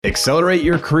Accelerate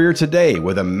your career today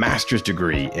with a master's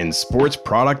degree in sports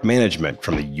product management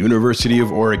from the University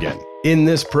of Oregon. In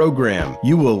this program,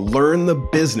 you will learn the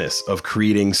business of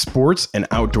creating sports and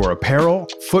outdoor apparel,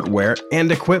 footwear,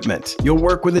 and equipment. You'll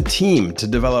work with a team to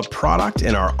develop product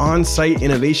in our on-site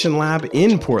innovation lab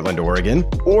in Portland, Oregon,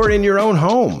 or in your own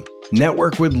home.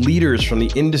 Network with leaders from the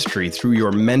industry through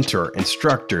your mentor,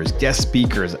 instructors, guest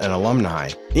speakers, and alumni,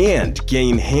 and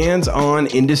gain hands-on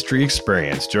industry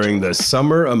experience during the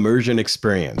Summer Immersion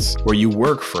Experience, where you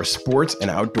work for sports and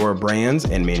outdoor brands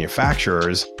and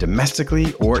manufacturers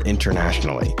domestically or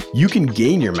internationally. You can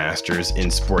gain your master's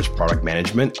in sports product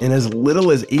management in as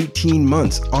little as 18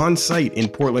 months on-site in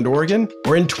Portland, Oregon,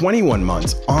 or in 21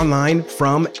 months online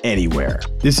from anywhere.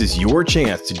 This is your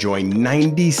chance to join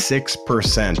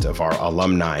 96% of our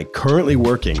alumni currently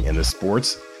working in the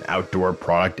sports and outdoor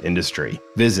product industry.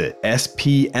 Visit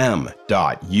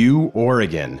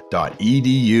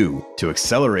spm.uoregon.edu to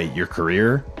accelerate your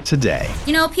career today.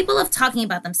 People love talking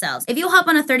about themselves. If you hop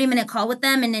on a 30-minute call with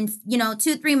them and in,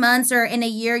 2-3 months or in a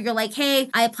year, you're like,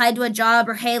 hey, I applied to a job,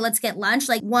 or hey, let's get lunch.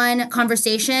 Like, one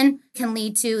conversation can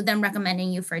lead to them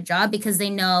recommending you for a job because they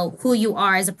know who you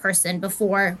are as a person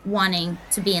before wanting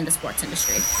to be in the sports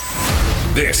industry.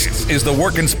 This is the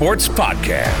Workin' Sports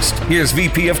Podcast. Here's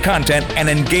VP of Content and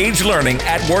Engaged Learning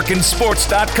at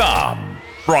workinsports.com,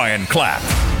 Brian Clapp.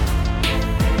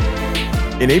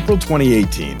 In April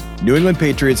 2018, New England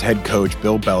Patriots head coach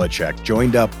Bill Belichick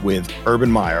joined up with Urban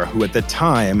Meyer, who at the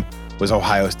time was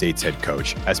Ohio State's head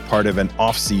coach, as part of an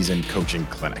off-season coaching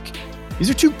clinic. These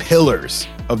are two pillars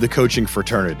of the coaching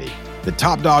fraternity: the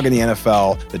top dog in the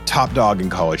NFL, the top dog in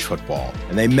college football.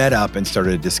 And they met up and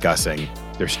started discussing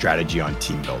their strategy on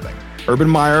team building. Urban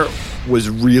Meyer was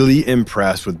really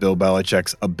impressed with Bill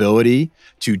Belichick's ability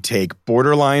to take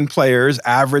borderline players,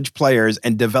 average players,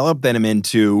 and develop them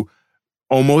into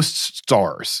almost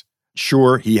stars.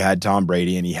 Sure, he had Tom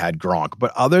Brady and he had Gronk,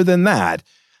 but other than that,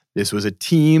 this was a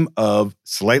team of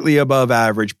slightly above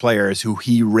average players who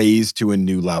he raised to a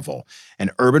new level.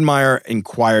 And Urban Meyer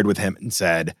inquired with him and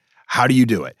said, how do you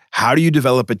do it? How do you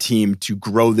develop a team to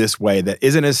grow this way that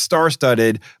isn't as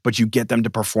star-studded, but you get them to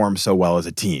perform so well as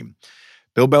a team?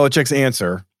 Bill Belichick's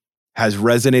answer has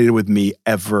resonated with me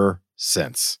ever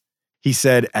since. He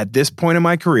said, at this point in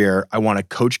my career, I want to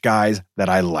coach guys that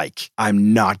I like.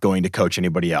 I'm not going to coach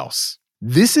anybody else.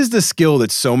 This is the skill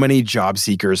that so many job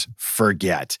seekers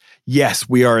forget. Yes,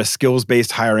 we are a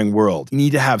skills-based hiring world. You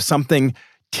need to have something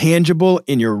tangible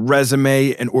in your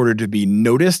resume in order to be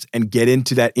noticed and get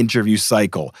into that interview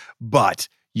cycle. But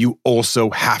you also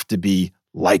have to be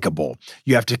likable.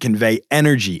 You have to convey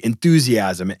energy,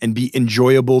 enthusiasm, and be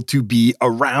enjoyable to be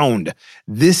around.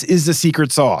 This is the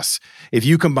secret sauce. If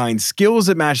you combine skills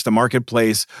that match the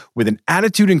marketplace with an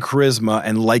attitude and charisma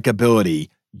and likability,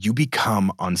 you become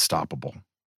unstoppable.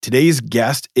 Today's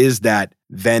guest is that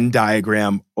Venn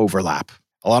diagram overlap.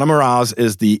 Alana Meraz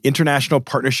is the International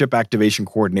Partnership Activation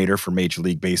Coordinator for Major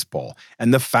League Baseball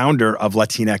and the founder of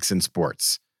Latinx in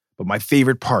Sports. But my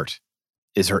favorite part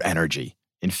is her energy,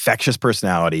 infectious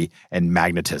personality, and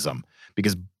magnetism.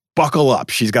 Because buckle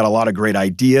up, she's got a lot of great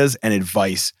ideas and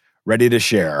advice ready to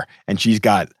share, and she's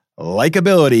got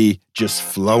likability just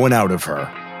flowing out of her.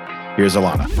 Here's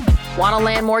Alana. Want to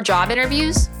land more job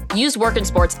interviews? Use Workin'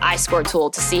 Sports iScore tool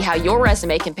to see how your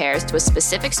resume compares to a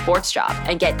specific sports job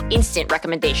and get instant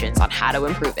recommendations on how to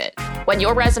improve it. When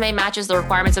your resume matches the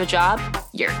requirements of a job,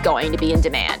 you're going to be in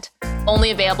demand.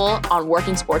 Only available on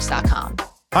workinsports.com.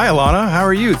 Hi, Alana. How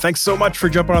are you? Thanks so much for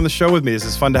jumping on the show with me. This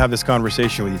is fun to have this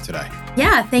conversation with you today.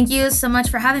 Yeah, thank you so much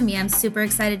for having me. I'm super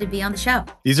excited to be on the show.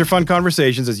 These are fun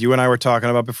conversations, as you and I were talking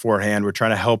about beforehand. We're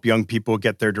trying to help young people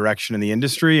get their direction in the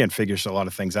industry and figure a lot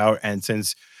of things out. And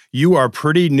since you are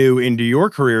pretty new into your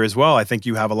career as well, I think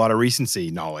you have a lot of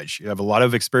recency knowledge. You have a lot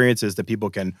of experiences that people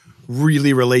can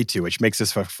really relate to, which makes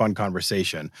this a fun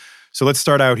conversation. So let's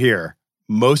start out here.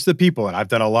 Most of the people, and I've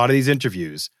done a lot of these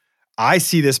interviews, I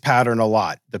see this pattern a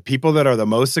lot. The people that are the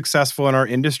most successful in our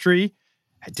industry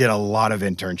did a lot of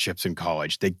internships in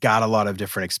college. They got a lot of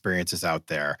different experiences out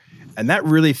there. And that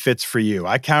really fits for you.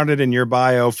 I counted in your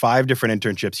bio 5 different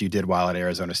internships you did while at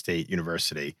Arizona State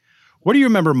University. What do you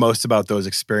remember most about those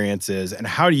experiences, and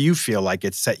how do you feel like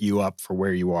it set you up for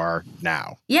where you are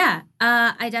now? Yeah,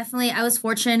 I was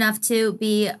fortunate enough to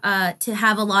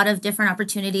have a lot of different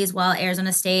opportunities while at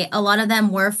Arizona State. A lot of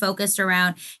them were focused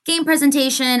around game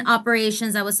presentation,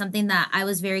 operations. That was something that I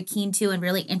was very keen to and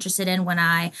really interested in when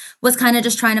I was kind of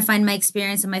just trying to find my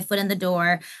experience and my foot in the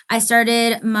door. I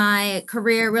started my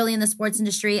career really in the sports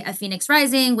industry at Phoenix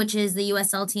Rising, which is the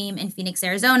USL team in Phoenix,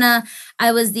 Arizona.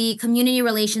 I was the community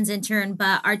relations intern,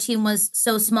 but our team was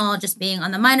so small, just being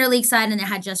on the minor league side, and it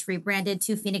had just rebranded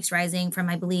to Phoenix Rising from,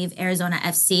 I believe, Arizona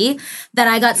FC, that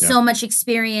I got so much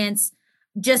experience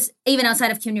just even outside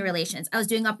of community relations. I was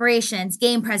doing operations,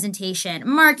 game presentation,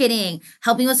 marketing,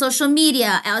 helping with social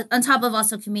media, on top of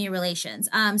also community relations.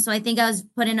 So I think I was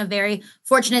put in a very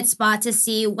fortunate spot to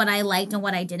see what I liked and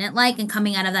what I didn't like. And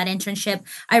coming out of that internship,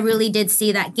 I really did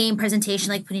see that game presentation,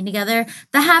 like putting together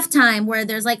the halftime where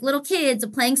there's like little kids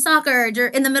playing soccer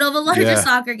in the middle of a larger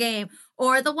soccer game,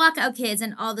 or the walkout kids,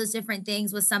 and all those different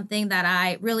things was something that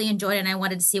I really enjoyed and I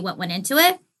wanted to see what went into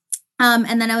it.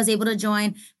 And then I was able to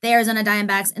join the Arizona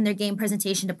Diamondbacks in their game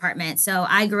presentation department. So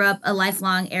I grew up a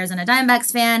lifelong Arizona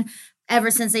Diamondbacks fan ever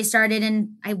since they started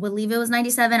in, I believe it was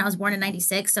 97. I was born in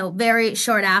 96, so very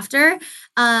short after.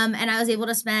 And I was able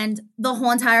to spend the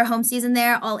whole entire home season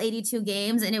there, all 82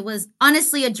 games. And it was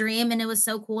honestly a dream. And it was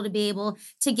so cool to be able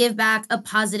to give back a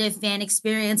positive fan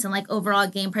experience and like overall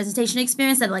game presentation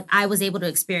experience that like I was able to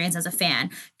experience as a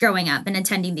fan growing up and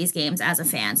attending these games as a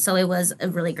fan. So it was a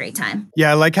really great time.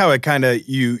 Yeah, I like how it kind of,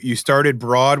 you started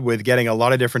broad with getting a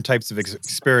lot of different types of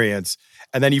experience.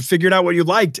 And then you figured out what you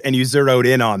liked and you zeroed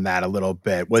in on that a little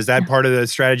bit. Was that part of the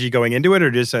strategy going into it, or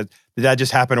did that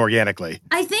just happen organically?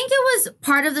 I think it was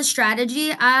part of the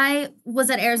strategy. I was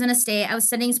at Arizona State. I was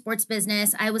studying sports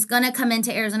business. I was going to come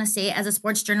into Arizona State as a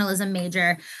sports journalism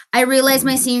major. I realized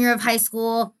my senior year of high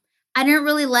school, I didn't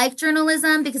really like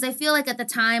journalism because I feel like at the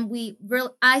time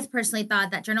I personally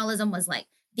thought that journalism was like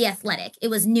The Athletic. It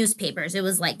was newspapers. It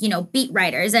was like, beat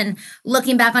writers. And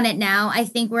looking back on it now, I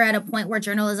think we're at a point where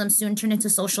journalism soon turned into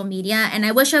social media. And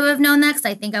I wish I would have known that, because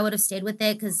I think I would have stayed with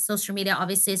it, because social media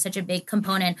obviously is such a big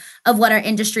component of what our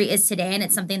industry is today. And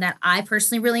it's something that I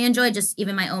personally really enjoy, just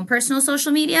even my own personal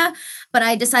social media. But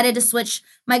I decided to switch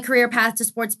my career path to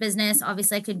sports business.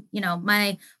 Obviously, I could,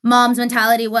 my mom's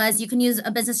mentality was you can use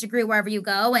a business degree wherever you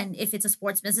go. And if it's a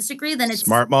sports business degree, then it's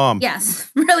smart mom. Yes,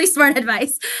 really smart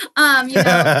advice.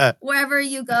 Wherever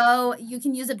you go, you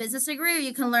can use a business degree or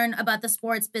you can learn about the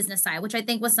sports business side, which I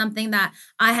think was something that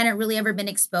I hadn't really ever been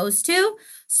exposed to.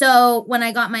 So when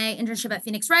I got my internship at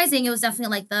Phoenix Rising, it was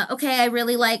definitely like I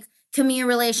really like community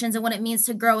relations and what it means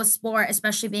to grow a sport,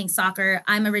 especially being soccer.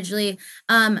 I'm originally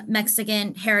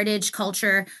Mexican heritage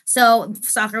culture. So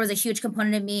soccer was a huge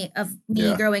component of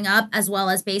me growing up, as well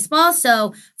as baseball.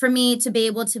 So for me to be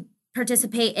able to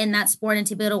participate in that sport and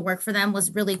to be able to work for them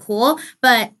was really cool.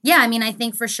 But yeah, I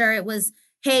think for sure it was,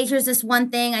 hey, here's this one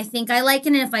thing. I think I like it.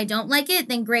 And if I don't like it,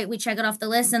 then great. We check it off the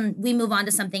list and we move on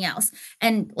to something else.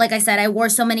 And like I said, I wore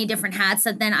so many different hats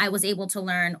that then I was able to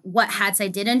learn what hats I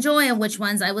did enjoy and which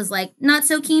ones I was like not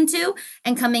so keen to.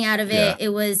 And coming out of it, it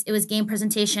was game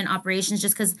presentation, operations,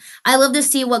 just because I love to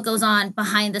see what goes on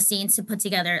behind the scenes to put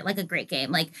together like a great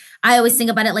game. Like I always think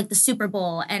about it like the Super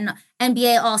Bowl and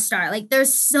NBA All-Star. Like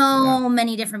there's so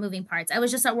many different moving parts. I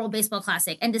was just at World Baseball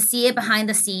Classic, and to see it behind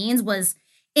the scenes was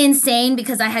insane,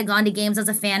 because I had gone to games as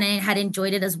a fan and had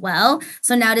enjoyed it as well.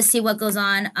 So now to see what goes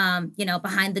on,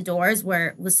 behind the doors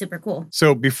was super cool.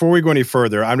 So before we go any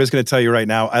further, I'm just going to tell you right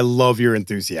now, I love your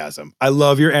enthusiasm. I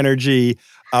love your energy.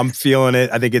 I'm feeling it.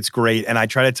 I think it's great. And I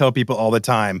try to tell people all the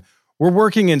time, we're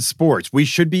working in sports. We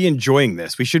should be enjoying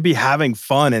this. We should be having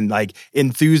fun and like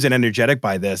enthused and energetic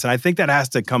by this. And I think that has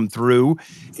to come through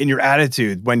in your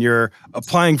attitude when you're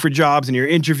applying for jobs and you're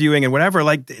interviewing and whatever.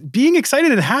 Like being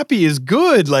excited and happy is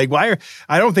good. Like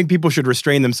I don't think people should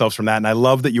restrain themselves from that. And I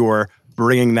love that you're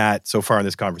bringing that so far in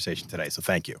this conversation today. So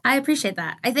thank you. I appreciate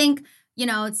that. I think,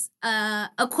 it's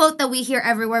a quote that we hear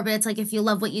everywhere, but it's like, if you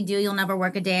love what you do, you'll never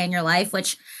work a day in your life,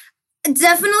 which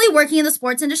definitely working in the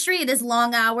sports industry, it is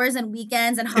long hours and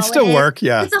weekends and holidays. It's still work,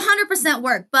 yeah. It's 100%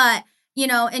 work, but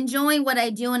enjoying what I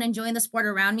do and enjoying the sport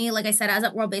around me. Like I said, I was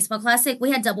at World Baseball Classic.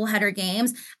 We had doubleheader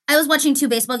games. I was watching 2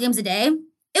 baseball games a day.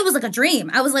 It was like a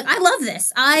dream. I was like, I love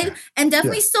this. I am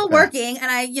definitely still working, and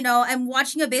I'm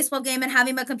watching a baseball game and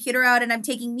having my computer out and I'm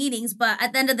taking meetings. But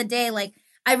at the end of the day, like,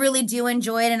 I really do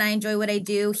enjoy it, and I enjoy what I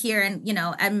do here and,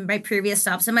 at my previous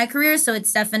stops in my career. So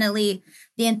it's definitely,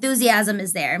 the enthusiasm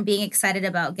is there and being excited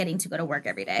about getting to go to work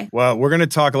every day. Well, we're going to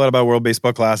talk a lot about World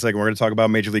Baseball Classic, and we're going to talk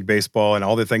about Major League Baseball and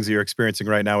all the things that you're experiencing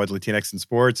right now with Latinx in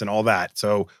sports and all that.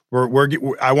 So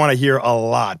I want to hear a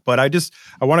lot, but I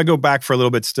want to go back for a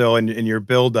little bit still in your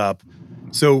build up.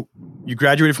 So You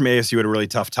graduated from ASU at a really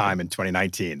tough time in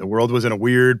 2019. The world was in a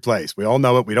weird place. We all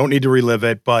know it. We don't need to relive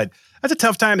it, but that's a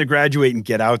tough time to graduate and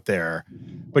get out there.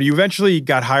 But you eventually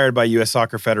got hired by U.S.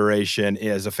 Soccer Federation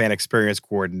as a fan experience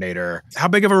coordinator. How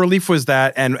big of a relief was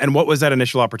that? And what was that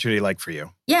initial opportunity like for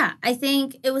you? Yeah, I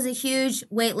think it was a huge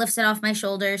weight lifted off my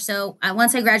shoulders. So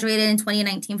once I graduated in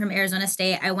 2019 from Arizona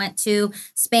State, I went to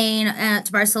Spain,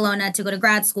 to Barcelona to go to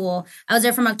grad school. I was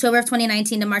there from October of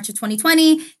 2019 to March of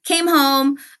 2020, came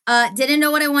home, didn't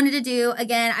know what I wanted to do.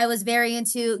 Again, I was very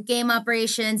into game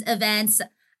operations, events.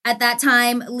 At that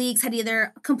time, leagues had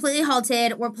either completely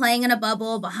halted, were playing in a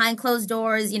bubble behind closed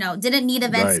doors, didn't need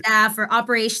event staff or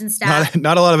operations staff.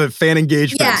 Not a lot of it, fan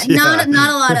engagement. Yeah, not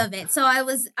a lot of it. So I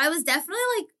was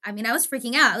definitely I was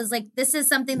freaking out. I was like, this is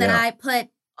something that I put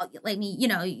like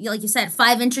you said,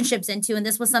 5 internships into, and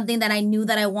this was something that I knew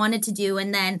that I wanted to do.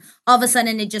 And then all of a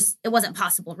sudden it wasn't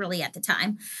possible really at the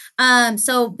time.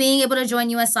 So being able to join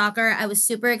US Soccer, I was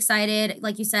super excited.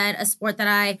 Like you said, a sport that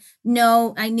I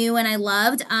knew and I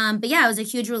loved. But yeah, it was a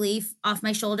huge relief off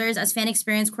my shoulders. As fan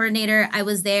experience coordinator, I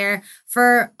was there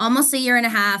for almost a year and a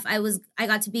half. I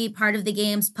got to be part of the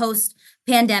games post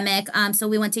pandemic. So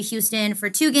we went to Houston for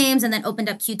 2 games and then opened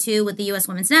up Q2 with the U.S.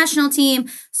 women's national team.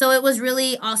 So it was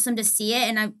really awesome to see it.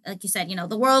 And like you said,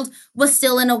 the world was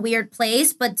still in a weird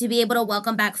place, but to be able to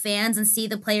welcome back fans and see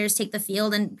the players take the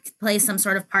field and play some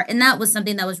sort of part in that was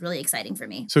something that was really exciting for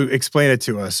me. So explain it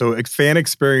to us. So fan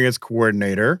experience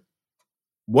coordinator,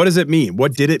 what does it mean?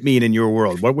 What did it mean in your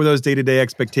world? What were those day-to-day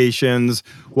expectations?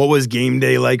 What was game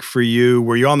day like for you?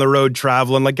 Were you on the road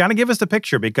traveling? Kind of give us the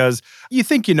picture, because you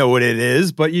think you know what it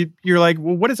is, but you're like,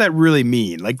 well, what does that really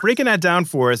mean? Breaking that down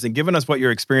for us and giving us what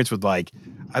your experience was like,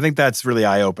 I think that's really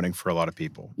eye-opening for a lot of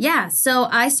people. Yeah. So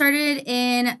I started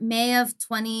in May of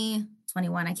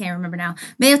 2021. I can't remember now.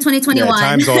 May of 2021. Yeah,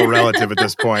 time's all relative at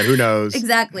this point. Who knows?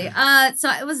 Exactly. So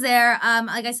I was there.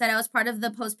 Like I said, I was part of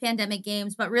the post-pandemic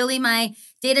games, but really my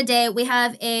day-to-day, we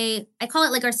have I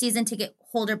call it our season ticket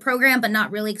holder program, but not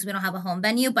really because we don't have a home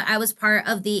venue, but I was part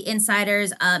of the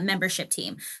Insiders membership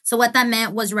team. So what that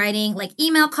meant was writing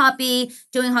email copy,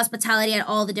 doing hospitality at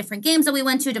all the different games that we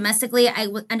went to domestically. I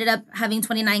ended up having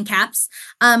 29 caps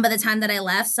by the time that I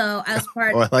left. So I was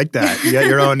part. Oh, I like that. You got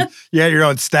your own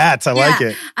stats. I like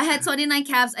it. I had 29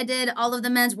 caps. I did all of the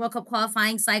men's World Cup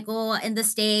qualifying cycle in the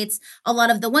States, a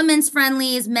lot of the women's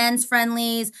friendlies, men's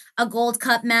friendlies, a Gold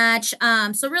Cup match.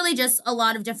 So really just a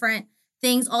lot of different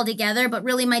things all together, but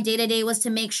really my day-to-day was to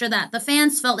make sure that the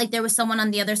fans felt like there was someone on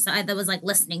the other side that was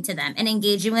listening to them and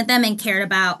engaging with them and cared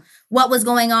about what was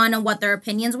going on and what their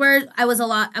opinions were. I was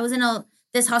in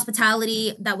this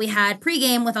hospitality that we had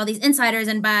pregame with all these insiders,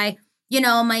 and by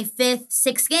my 5th,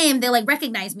 6th game, they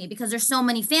recognized me because there's so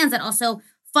many fans that also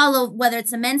follow, whether it's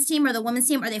the men's team or the women's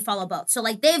team, or they follow both. So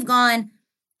they've gone.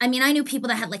 I knew people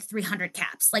that had 300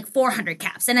 caps, 400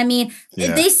 caps. And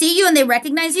if they see you and they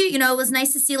recognize you, it was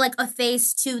nice to see a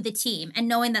face to the team, and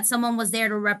knowing that someone was there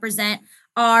to represent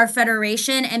our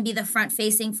federation and be the front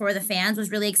facing for the fans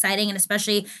was really exciting. And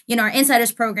especially, our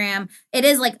Insiders program, it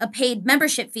is a paid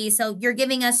membership fee. So you're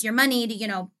giving us your money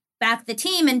to, back the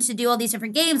team and to do all these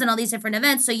different games and all these different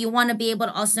events. So you want to be able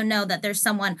to also know that there's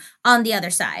someone on the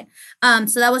other side.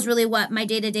 So that was really what my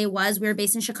day-to-day was. We were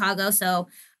based in Chicago. So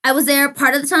I was there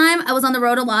part of the time. I was on the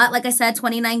road a lot. Like I said,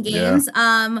 29 games.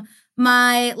 Yeah.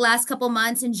 My last couple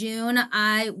months in June,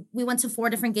 we went to 4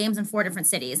 different games in 4 different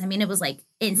cities. It was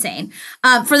insane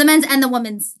for the men's and the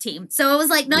women's team. So it was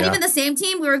not even the same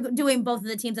team. We were doing both of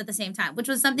the teams at the same time, which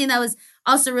was something that was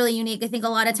also really unique. I think a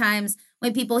lot of times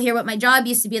when people hear what my job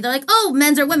used to be, they're like, oh,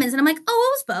 men's or women's. And I'm like,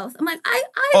 oh, it was both. I'm like, I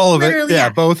all of it. Yeah,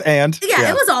 both and. Yeah,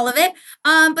 it was all of it.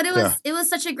 But it was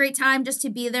such a great time just to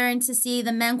be there and to see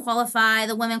the men qualify.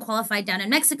 The women qualified down in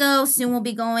Mexico. Soon we'll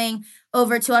be going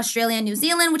over to Australia and New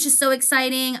Zealand, which is so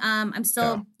exciting. I'm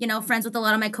still, friends with a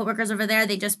lot of my coworkers over there.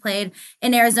 They just played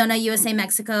in Arizona, USA,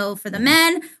 Mexico for the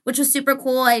men, which was super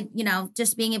cool.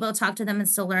 Just being able to talk to them and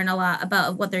still learn a lot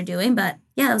about what they're doing. But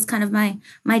yeah, it was kind of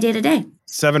my day-to-day.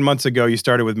 7 months ago, you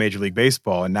started with Major League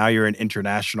Baseball, and now you're an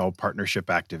international partnership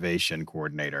activation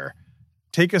coordinator.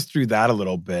 Take us through that a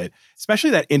little bit, especially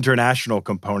that international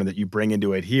component that you bring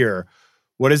into it here.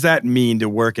 What does that mean to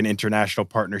work in international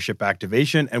partnership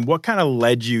activation, and what kind of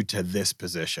led you to this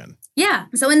position? Yeah.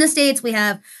 So in the States, we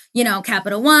have,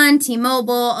 Capital One,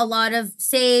 T-Mobile, a lot of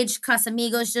Sage,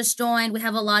 Casamigos just joined. We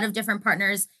have a lot of different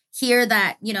partners here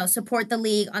that, support the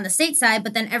league on the state side,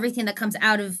 but then everything that comes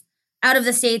out of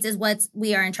the States is what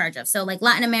we are in charge of. So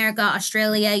Latin America,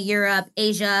 Australia, Europe,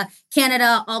 Asia,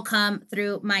 Canada, all come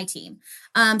through my team.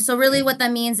 So really what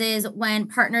that means is when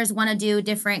partners want to do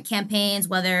different campaigns,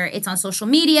 whether it's on social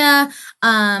media,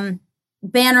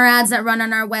 banner ads that run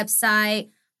on our website,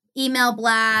 email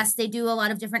blasts. They do a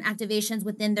lot of different activations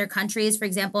within their countries. For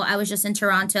example, I was just in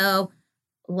Toronto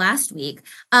last week.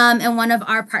 And one of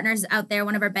our partners out there,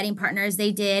 one of our betting partners,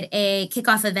 they did a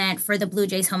kickoff event for the Blue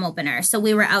Jays home opener. So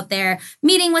we were out there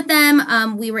meeting with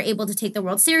them. We were able to take the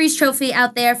World Series trophy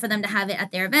out there for them to have it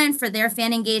at their event, for their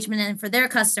fan engagement and for their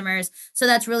customers. So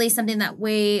that's really something that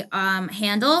we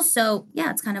handle. So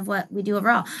yeah, it's kind of what we do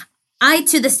overall. I,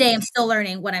 to this day, am still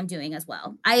learning what I'm doing as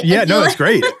well. That's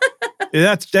great.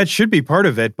 That should be part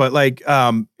of it, but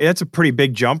it's a pretty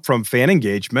big jump from fan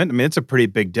engagement. I mean, it's a pretty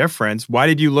big difference. Why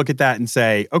did you look at that and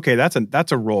say, okay,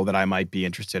 that's a role that I might be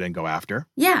interested in go after?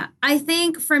 Yeah, I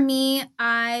think for me,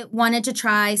 I wanted to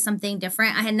try something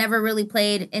different. I had never really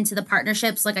played into the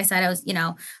partnerships. Like I said, I was,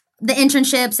 the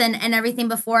internships and everything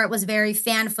before it was very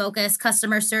fan focused,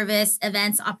 customer service,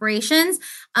 events, operations.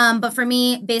 But for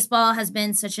me, baseball has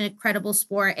been such an incredible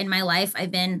sport in my life.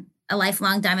 I've been a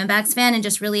lifelong Diamondbacks fan and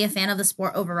just really a fan of the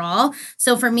sport overall.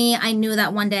 So for me, I knew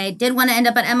that one day I did want to end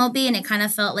up at MLB, and it kind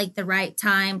of felt like the right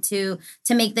time to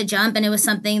make the jump. And it was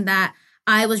something that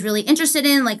I was really interested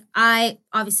in. Like, I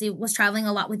obviously was traveling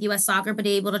a lot with U.S. soccer, but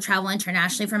able to travel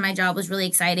internationally for my job was really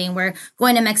exciting. We're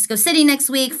going to Mexico City next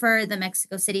week for the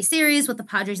Mexico City series with the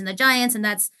Padres and the Giants. And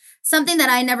that's something that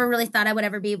I never really thought I would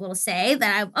ever be able to say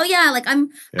that I'm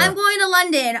going to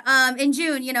London in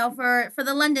June, for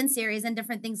the London series and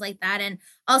different things like that. And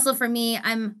also for me,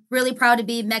 I'm really proud to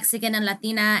be Mexican and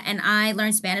Latina, and I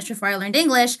learned Spanish before I learned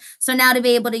English. So now to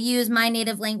be able to use my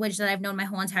native language that I've known my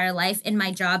whole entire life in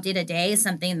my job day to day is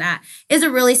something that is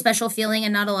a really special feeling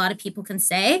and not a lot of people can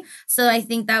say. So I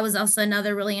think that was also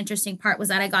another really interesting part, was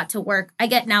that I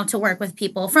get now to work with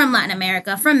people from Latin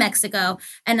America, from Mexico.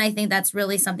 And I think that's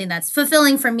really something that's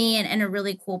fulfilling for me and a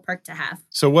really cool perk to have.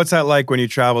 So what's that like when you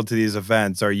travel to these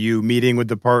events? Are you meeting with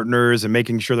the partners and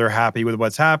making sure they're happy with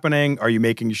what's happening? Are you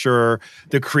making sure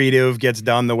the creative gets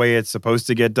done the way it's supposed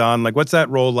to get done? Like, what's that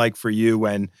role like for you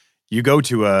when you go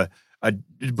to a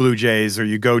Blue Jays, or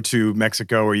you go to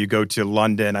Mexico, or you go to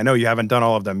London? I know you haven't done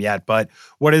all of them yet, but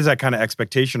what is that kind of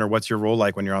expectation, or what's your role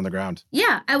like when you're on the ground?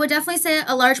 Yeah, I would definitely say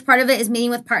a large part of it is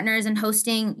meeting with partners and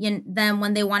hosting them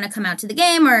when they want to come out to the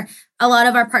game. Or a lot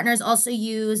of our partners also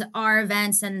use our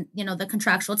events and, the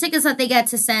contractual tickets that they get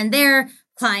to send their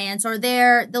clients, or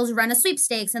they'll run a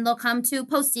sweepstakes and they'll come to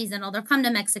postseason, or they'll come to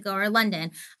Mexico or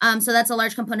London. So that's a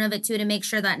large component of it too, to make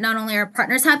sure that not only are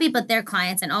partners happy, but their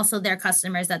clients and also their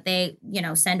customers that they,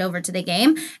 send over to the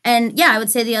game. And yeah, I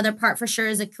would say the other part for sure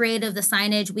is the creative, the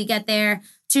signage. We get there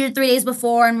 2 or 3 days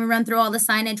before, and we run through all the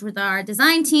signage with our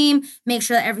design team, make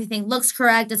sure that everything looks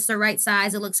correct, it's the right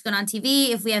size, it looks good on TV.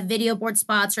 If we have video board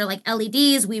spots or like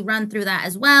LEDs, we run through that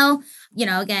as well.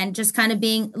 Again, just kind of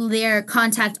being their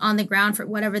contact on the ground for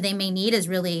whatever they may need is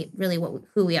really, really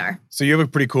who we are. So you have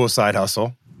a pretty cool side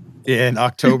hustle. In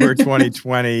October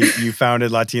 2020, you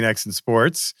founded Latinx in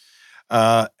Sports,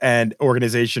 an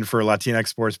organization for Latinx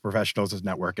sports professionals as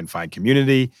network and find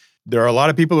community. There are a lot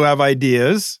of people who have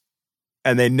ideas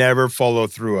and they never follow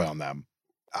through on them.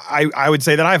 I would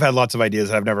say that I've had lots of ideas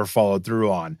that I've never followed through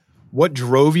on. What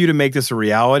drove you to make this a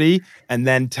reality? And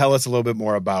then tell us a little bit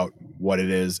more about what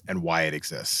it is and why it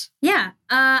exists. Yeah,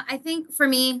 I think for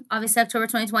me, obviously October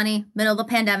 2020, middle of the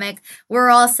pandemic, we're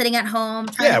all sitting at home.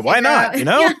 Why not?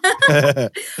 We're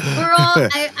all.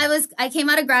 I came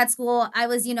out of grad school. I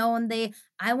was,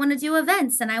 I want to do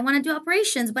events and I want to do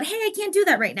operations, but hey, I can't do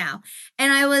that right now.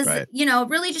 And I was,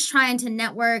 really just trying to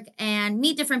network and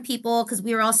meet different people, because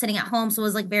we were all sitting at home. So it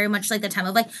was like very much like the time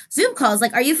of like Zoom calls.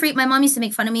 Like, are you free? My mom used to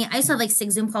make fun of me. I used to have like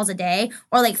 6 Zoom calls a day,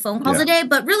 or like phone calls a day.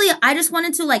 But really, I just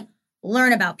wanted to like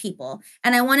learn about people,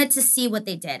 and I wanted to see what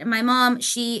they did. And my mom,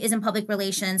 she is in public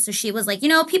relations, so she was like,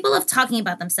 people love talking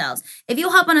about themselves. If you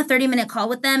hop on a 30-minute call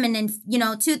with them, and in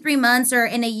 2-3 months or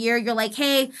in a year, you're like,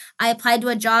 hey, I applied to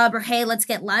a job, or hey, let's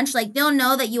get lunch, like they'll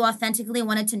know that you authentically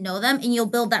wanted to know them, and you'll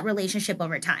build that relationship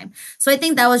over time. So I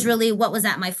think that was really what was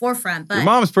at my forefront. But your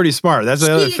mom's pretty smart. That's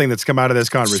the other thing that's come out of this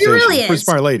conversation. She really is. Pretty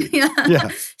smart lady.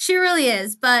 Yeah. She really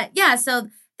is. But yeah, so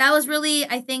that was really,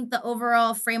 I think, the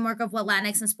overall framework of what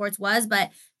Latinx in sports was. But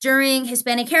during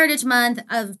Hispanic Heritage Month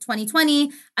of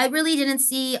 2020, I really didn't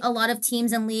see a lot of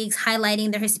teams and leagues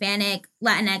highlighting their Hispanic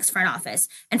Latinx front office.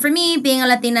 And for me, being a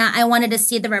Latina, I wanted to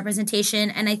see the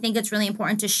representation. And I think it's really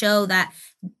important to show that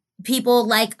people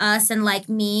like us and like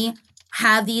me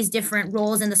have these different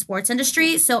roles in the sports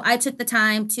industry. So I took the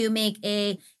time to make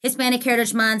a Hispanic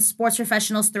Heritage Month sports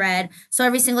professionals thread. So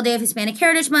every single day of Hispanic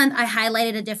Heritage Month, I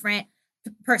highlighted a different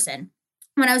person.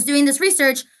 When I was doing this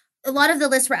research, a lot of the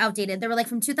lists were outdated. They were like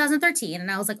from 2013.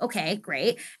 And I was like, okay,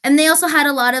 great. And they also had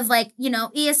a lot of like,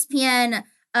 ESPN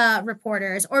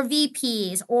reporters or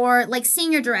VPs or like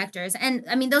senior directors. And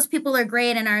I mean, those people are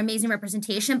great and are amazing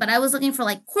representation, but I was looking for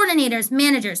like coordinators,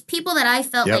 managers, people that I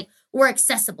felt like were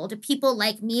accessible to people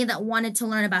like me that wanted to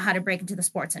learn about how to break into the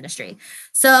sports industry.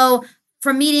 So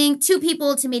from meeting 2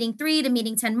 people to meeting 3 to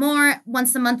meeting 10 more,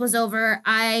 once the month was over,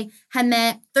 I had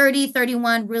met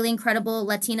 31 really incredible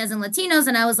Latinas and Latinos.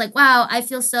 And I was like, wow, I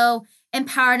feel so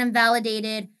empowered and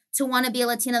validated to want to be a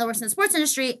Latina that works in the sports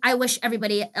industry. I wish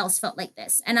everybody else felt like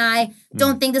this. And I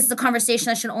don't think this is a conversation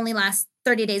that should only last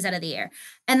 30 days out of the year.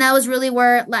 And that was really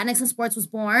where Latinx in Sports was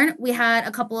born. We had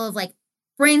a couple of like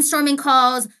brainstorming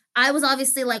calls. I was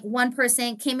obviously like one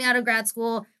person, came out of grad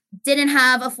school, didn't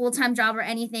have a full-time job or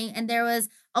anything. And there was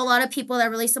a lot of people that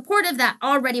were really supportive that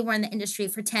already were in the industry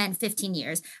for 10, 15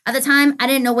 years. At the time, I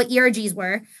didn't know what ERGs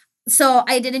were. So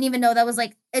I didn't even know that was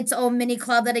like its own mini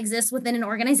club that exists within an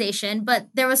organization. But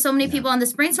there were so many people on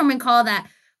this brainstorming call that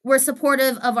were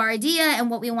supportive of our idea and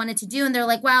what we wanted to do. And they're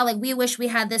like, wow, like we wish we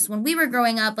had this when we were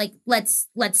growing up. Like, let's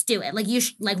do it. Like you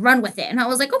should like run with it. And I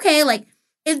was like, okay, like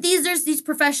if there's these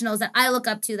professionals that I look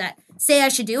up to that say I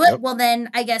should do it, well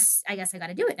then I guess I got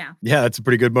to do it now. Yeah, that's a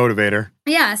pretty good motivator.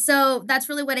 Yeah, so that's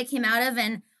really what it came out of.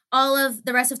 And all of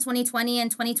the rest of 2020 and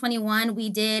 2021,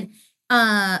 we did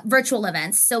virtual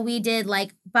events. So we did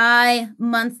like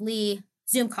bi-monthly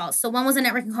Zoom calls. So one was a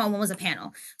networking call, one was a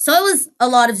panel. So it was a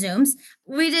lot of Zooms.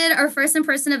 We did our first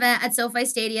in-person event at SoFi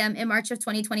Stadium in March of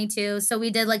 2022. So we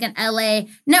did like an LA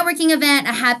networking event,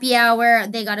 a happy hour.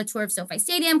 They got a tour of SoFi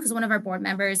Stadium because one of our board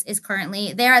members is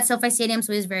currently there at SoFi Stadium.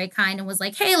 So he was very kind and was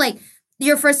like, hey, like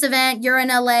your first event, you're in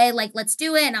LA, like let's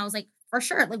do it. And I was like, for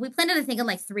sure. Like we planned it, I think, in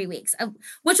like 3 weeks,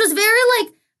 which was very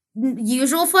like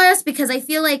usual for us because I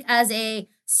feel like as a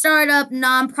startup,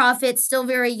 nonprofit, still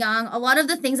very young, a lot of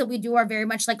the things that we do are very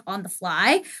much like on the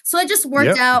fly. So it just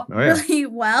worked out really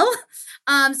well.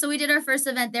 So we did our first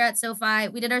event there at SoFi.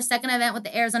 We did our second event with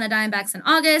the Arizona Diamondbacks in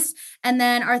August. And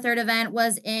then our third event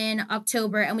was in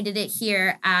October. And we did it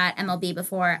here at MLB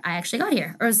before I actually got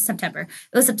here. Or it was September.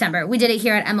 It was September. We did it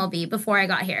here at MLB before I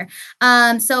got here.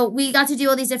 So we got to do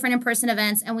all these different in-person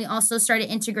events. And we also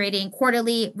started integrating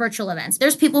quarterly virtual events.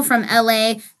 There's people from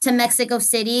LA to Mexico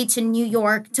City to New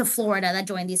York to Florida that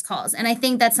join these calls. And I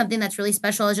think that's something that's really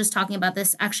special. I was just talking about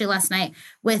this actually last night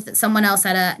with someone else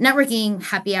at a networking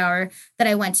happy hour that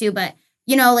I went to. But,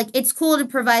 you know, like it's cool to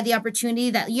provide the opportunity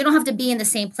that you don't have to be in the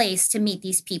same place to meet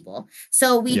these people.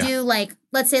 So we do like,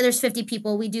 let's say there's 50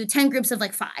 people. We do 10 groups of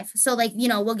like 5. So like, you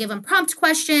know, we'll give them prompt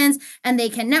questions and they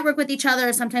can network with each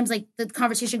other. Sometimes like the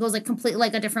conversation goes like completely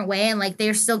like a different way and like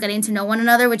they're still getting to know one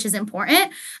another, which is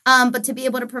important. But to be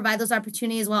able to provide those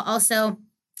opportunities while also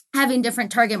having different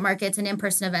target markets and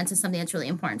in-person events is something that's really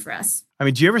important for us. I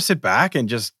mean, do you ever sit back and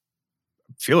just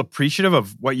feel appreciative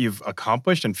of what you've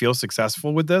accomplished and feel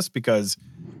successful with this? Because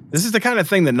this is the kind of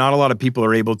thing that not a lot of people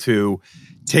are able to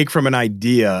take from an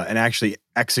idea and actually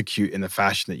execute in the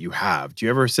fashion that you have. Do you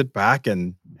ever sit back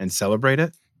and celebrate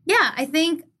it? Yeah, I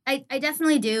think I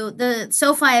definitely do. The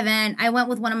SoFi event, I went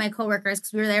with one of my coworkers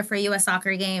because we were there for a U.S.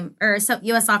 soccer game or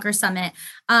U.S. Soccer Summit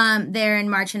there in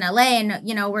March in L.A. And,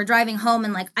 you know, we're driving home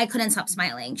and, like, I couldn't stop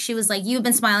smiling. She was like, you've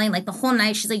been smiling, like, the whole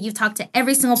night. She's like, you've talked to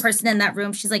every single person in that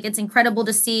room. She's like, it's incredible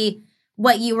to see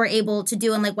what you were able to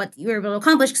do and, like, what you were able to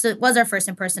accomplish because it was our first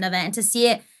in-person event. And to see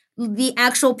it, the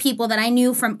actual people that I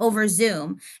knew from over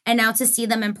Zoom and now to see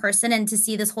them in person and to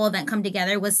see this whole event come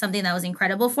together was something that was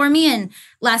incredible for me. And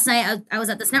last night I was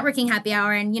at this networking happy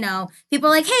hour and, you know, people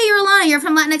are like, hey, you're Alana, you're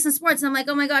from Latinx in Sports. And I'm like,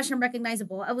 oh my gosh, I'm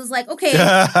recognizable. I was like, okay.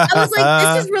 I was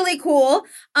like, this is really cool.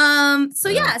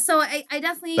 So I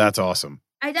definitely. That's awesome.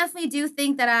 I definitely do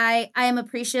think that I am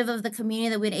appreciative of the community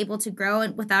that we've been able to grow.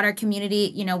 And without our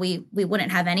community, you know, we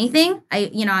wouldn't have anything.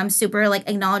 I'm super like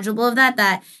acknowledgeable of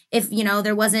that if, you know,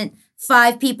 there wasn't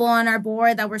 5 people on our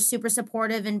board that were super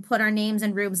supportive and put our names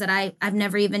in rooms that I've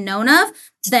never even known of,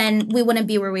 then we wouldn't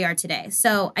be where we are today.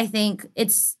 So I think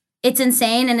it's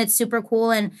insane and it's super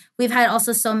cool. And we've had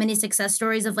also so many success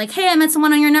stories of like, hey, I met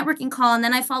someone on your networking call and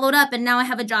then I followed up and now I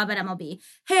have a job at MLB.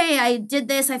 Hey, I did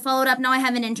this, I followed up, now I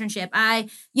have an internship. I,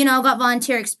 got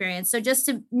volunteer experience. So just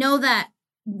to know that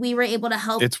we were able to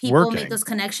help people make those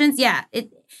connections. Yeah,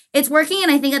 it's working.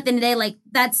 And I think at the end of the day, like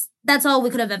that's all we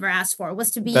could have ever asked for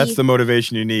was to be. That's the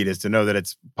motivation you need is to know that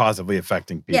it's positively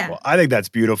affecting people. Yeah. I think that's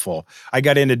beautiful. I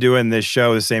got into doing this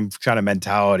show, the same kind of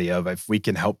mentality of if we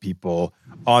can help people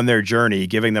on their journey,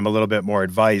 giving them a little bit more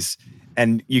advice.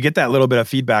 And you get that little bit of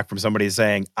feedback from somebody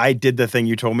saying, I did the thing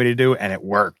you told me to do and it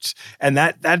worked. And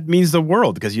that means the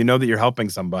world because you know that you're helping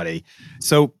somebody.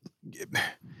 So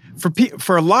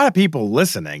for a lot of people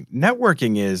listening,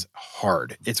 networking is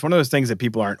hard. It's one of those things that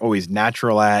people aren't always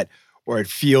natural at or it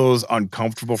feels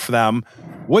uncomfortable for them.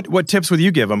 What tips would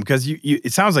you give them? Because you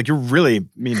it sounds like you're really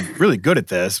good at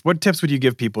this. What tips would you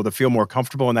give people to feel more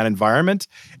comfortable in that environment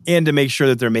and to make sure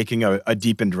that they're making a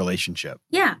deepened relationship?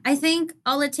 Yeah, I think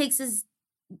all it takes is,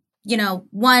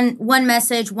 one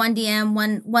message, one DM,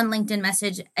 one LinkedIn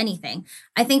message, anything.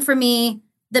 I think for me,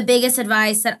 the biggest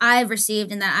advice that I've received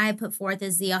and that I put forth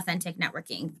is the authentic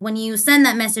networking. When you send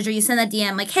that message or you send that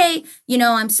DM like, hey,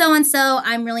 I'm so-and-so,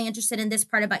 I'm really interested in this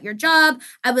part about your job.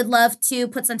 I would love to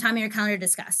put some time in your calendar to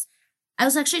discuss. I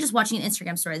was actually just watching an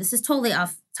Instagram story. This is totally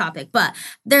off topic, but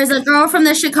there's a girl from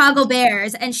the Chicago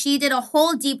Bears and she did a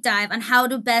whole deep dive on how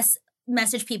to best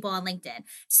message people on LinkedIn.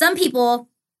 Some people,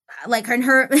 like in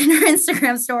her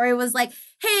Instagram story was like,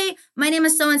 hey, my name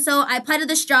is so-and-so. I applied to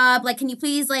this job. Like, can you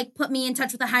please put me in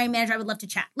touch with the hiring manager? I would love to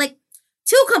chat. Like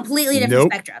two completely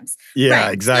different spectrums. Yeah,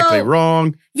 right. Exactly. So,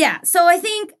 wrong. Yeah. So I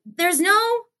think there's no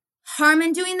harm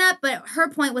in doing that. But her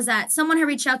point was that someone had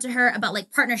reached out to her about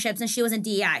partnerships and she was in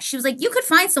DEI. She was like, you could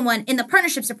find someone in the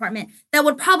partnerships department that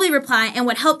would probably reply and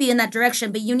would help you in that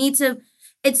direction. But you need to,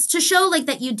 it's to show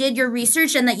that you did your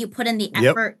research and that you put in the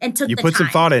effort and took the time. You put some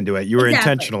thought into it. You were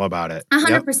intentional about it.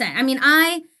 100%. I mean,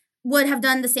 I would have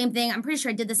done the same thing. I'm pretty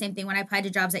sure I did the same thing when I applied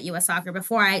to jobs at US Soccer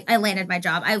before I landed my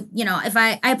job. If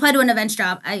I applied to an events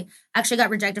job, I actually got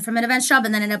rejected from an events job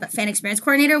and then ended up at fan experience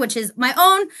coordinator, which is my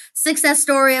own success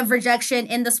story of rejection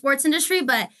in the sports industry.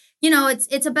 But,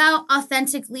 it's about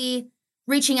authentically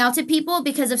reaching out to people,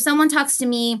 because if someone talks to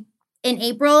me in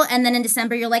April and then in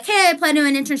December, you're like, hey, I applied to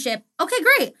an internship. Okay,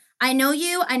 great. I know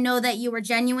you. I know that you were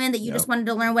genuine, that you just wanted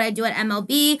to learn what I do at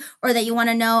MLB, or that you want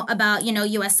to know about,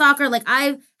 US Soccer. Like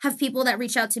I have people that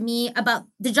reach out to me about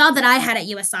the job that I had at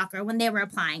US Soccer when they were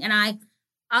applying. And I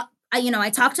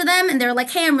talked to them and they're like,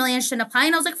 hey, I'm really interested in applying.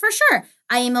 And I was like, for sure.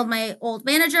 I emailed my old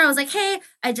manager. I was like, hey,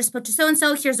 I just spoke to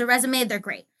so-and-so. Here's a resume. They're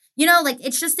great.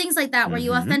 It's just things like that where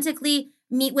you authentically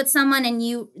meet with someone and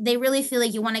they really feel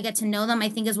like you want to get to know them, I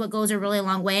think is what goes a really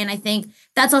long way. And I think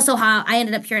that's also how I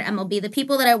ended up here at MLB. The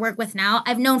people that I work with now,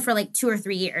 I've known for 2 or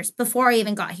 3 years before I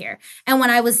even got here. And when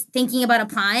I was thinking about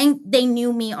applying, they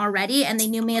knew me already and they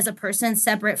knew me as a person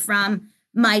separate from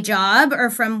my job or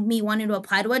from me wanting to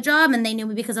apply to a job. And they knew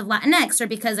me because of Latinx or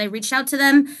because I reached out to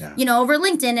them, over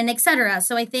LinkedIn and et cetera.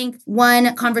 So I think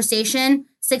one conversation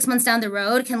 6 months down the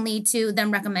road can lead to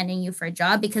them recommending you for a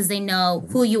job because they know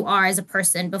who you are as a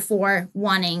person before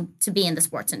wanting to be in the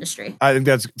sports industry. I think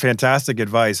that's fantastic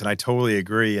advice. And I totally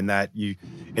agree in that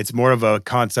it's more of a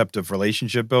concept of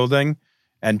relationship building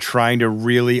and trying to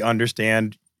really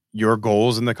understand your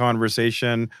goals in the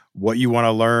conversation, what you want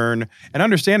to learn, and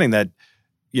understanding that,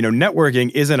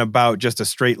 networking isn't about just a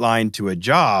straight line to a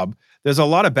job. There's a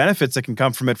lot of benefits that can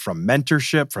come from it, from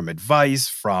mentorship, from advice,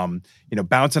 from,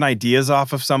 bouncing ideas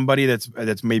off of somebody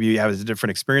that's maybe has a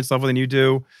different experience level than you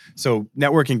do. So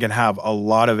networking can have a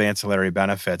lot of ancillary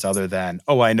benefits other than,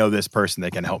 I know this person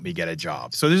that can help me get a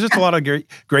job. So there's just a lot of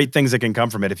great things that can come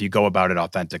from it if you go about it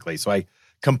authentically. So I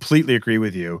completely agree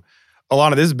with you.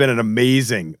 Alana, this has been an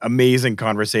amazing, amazing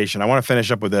conversation. I want to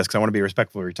finish up with this because I want to be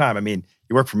respectful of your time. I mean,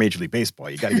 you work for Major League Baseball.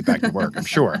 You got to get back to work, I'm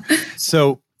sure.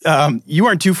 So you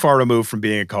aren't too far removed from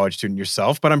being a college student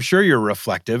yourself, but I'm sure you're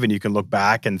reflective and you can look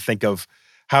back and think of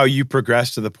how you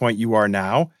progressed to the point you are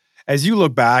now. As you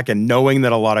look back and knowing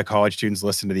that a lot of college students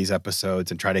listen to these episodes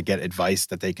and try to get advice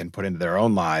that they can put into their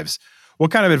own lives,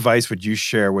 what kind of advice would you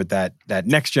share with that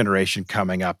next generation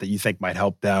coming up that you think might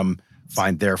help them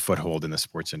find their foothold in the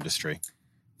sports industry?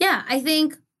 Yeah, I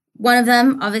think one of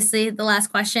them, obviously, the last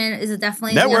question is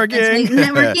definitely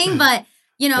networking. But,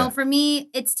 for me,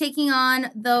 it's taking on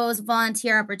those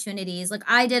volunteer opportunities. Like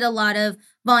I did a lot of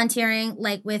volunteering,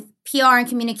 with PR and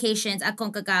communications at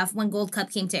CONCACAF when Gold Cup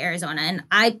came to Arizona. And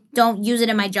I don't use it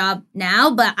in my job now,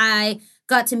 but I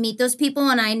got to meet those people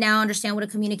and I now understand what a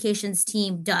communications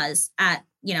team does at,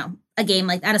 a game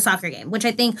at a soccer game, which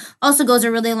I think also goes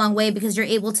a really long way because you're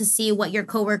able to see what your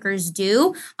coworkers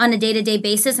do on a day-to-day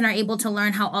basis and are able to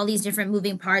learn how all these different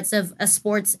moving parts of a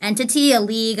sports entity, a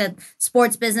league, a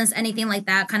sports business, anything like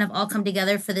that kind of all come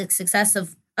together for the success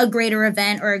of a greater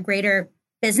event or a greater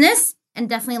business. And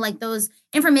definitely those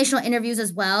informational interviews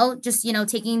as well, just,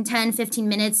 taking 10, 15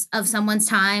 minutes of someone's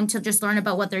time to just learn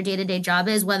about what their day-to-day job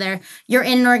is, whether you're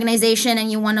in an organization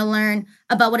and you want to learn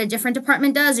about what a different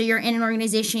department does, or you're in an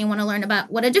organization, you want to learn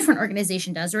about what a different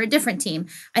organization does or a different team.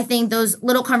 I think those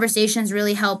little conversations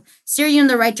really help steer you in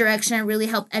the right direction and really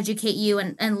help educate you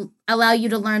and allow you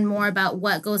to learn more about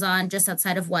what goes on just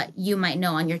outside of what you might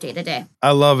know on your day-to-day.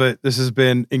 I love it. This has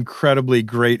been incredibly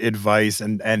great advice.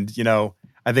 And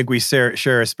I think we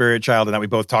share a spirit child in that we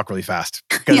both talk really fast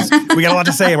because we got a lot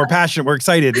to say and we're passionate. We're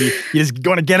excited. You just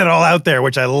want to get it all out there,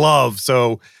 which I love.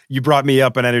 So you brought me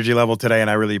up an energy level today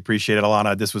and I really appreciate it.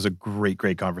 Alana, this was a great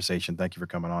conversation. Thank you for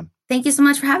coming on. Thank you so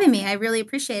much for having me. I really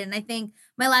appreciate it. And I think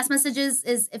my last message is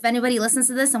if anybody listens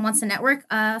to this and wants to network,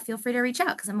 feel free to reach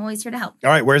out because I'm always here to help. All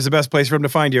right. Where's the best place for them to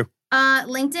find you?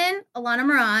 LinkedIn, Alana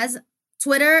Meraz.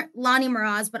 Twitter, Lonnie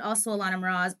Meraz, but also Alana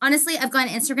Meraz. Honestly, I've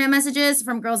gotten Instagram messages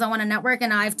from girls that want to network,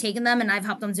 and I've taken them and I've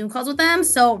helped on Zoom calls with them.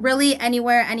 So really,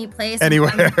 anywhere, any place,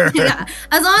 anywhere. Yeah,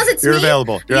 as long as it's You're me,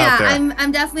 available. You're out there.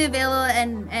 I'm definitely available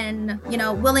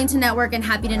and willing to network and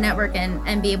happy to network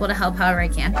and be able to help however I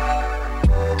can.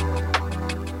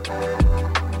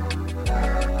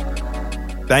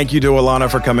 Thank you to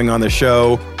Alana for coming on the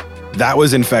show. That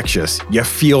was infectious. You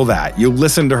feel that. You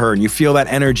listen to her and you feel that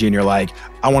energy and you're like,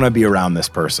 I want to be around this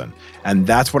person. And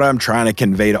that's what I'm trying to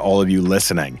convey to all of you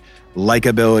listening.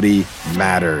 Likability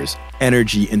matters.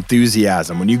 Energy,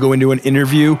 enthusiasm. When you go into an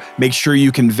interview, make sure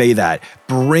you convey that.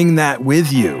 Bring that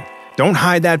with you. Don't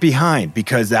hide that behind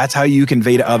because that's how you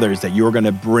convey to others that you're going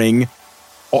to bring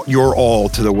your all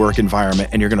to the work environment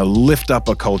and you're going to lift up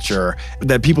a culture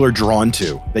that people are drawn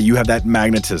to, that you have that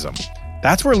magnetism.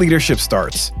 That's where leadership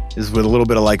starts, is with a little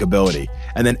bit of likability,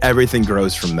 and then everything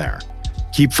grows from there.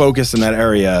 Keep focused in that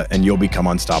area and you'll become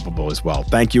unstoppable as well.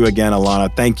 Thank you again,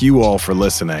 Alana. Thank you all for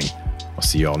listening. I'll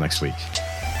see you all next week.